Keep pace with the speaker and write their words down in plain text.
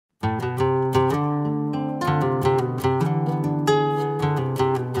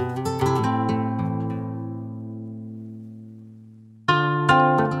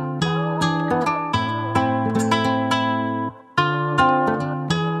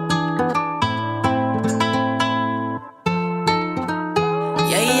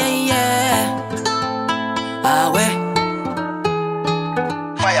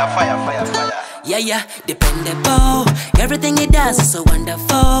yeah, dependable. Everything he does is so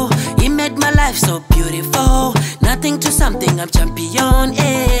wonderful. He made my life so beautiful. Nothing to something, I'm champion,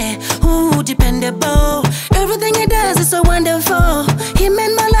 eh. Ooh, dependable. Everything he does is so wonderful. He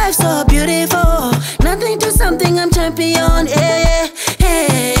made my life so beautiful. Nothing to something, I'm champion, eh.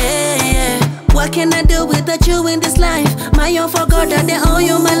 What can I do without you in this life? My own forgot that they owe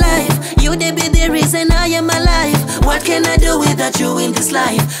you my life. You they be the reason I am alive. What can I do without you in this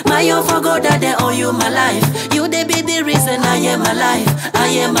life? My own forgot that they owe you my life. You they be the reason I am alive. I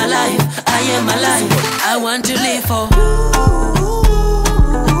am alive, I am alive. I want to live for.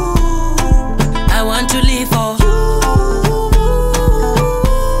 I want to live for.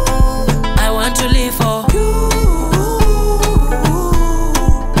 I want to live for.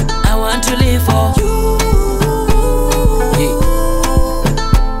 I want to live for.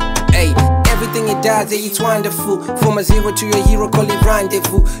 Does it, it's wonderful. From a zero to your hero, call it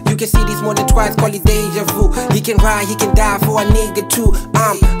rendezvous. You can see this more than twice, call it deja vu. He can ride, he can die for a nigga too.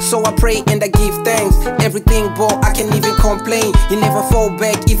 So I pray and I give thanks. Everything, boy, I can't even complain. He never fall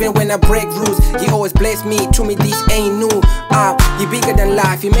back, even when I break rules. He always bless me, to me this ain't new. He bigger than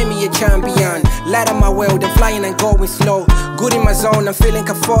life, he made me a champion. Light up my world, I'm flying and going slow. Good in my zone, I'm feeling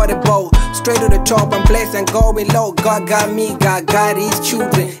comfortable. Straight to the top, I'm blessed and going low. God got me, God got his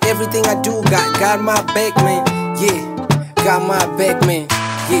children. Everything I do, God my back, man. Yeah, got my back, man.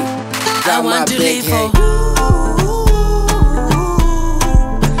 Yeah, got my back, yeah.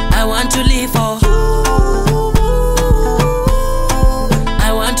 I want to live for.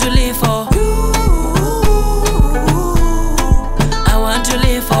 I want to live for. I want to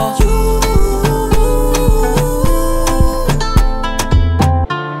live for.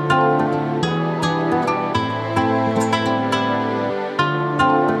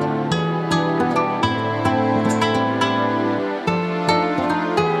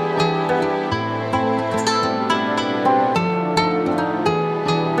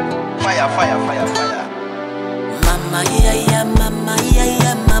 Fire, fire, fire, fire. Mama, yeah, yeah, mama, yeah,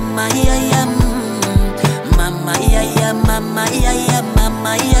 yeah, mama, yeah, yeah. Mama, yeah, yeah, mama, yeah, yeah,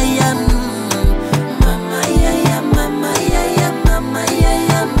 mama, yeah, yeah. Mama, yeah, yeah, mama, yeah, yeah, mama, yeah,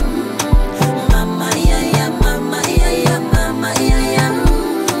 yeah. Mama, yeah, yeah, mama, yeah, yeah, mama, yeah, yeah.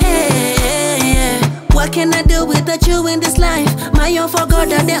 Hey, yeah. What can I do without you in this life? My own forgot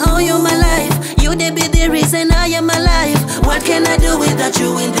that they owe you my life. You they be the reason I am alive. What can I do without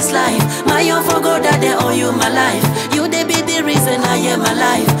you in this life? My own forgot that they owe you my life. You they be the reason I am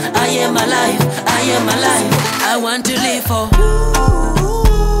alive. I am alive, I am alive. I want to live for.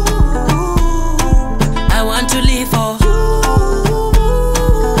 I want to live for.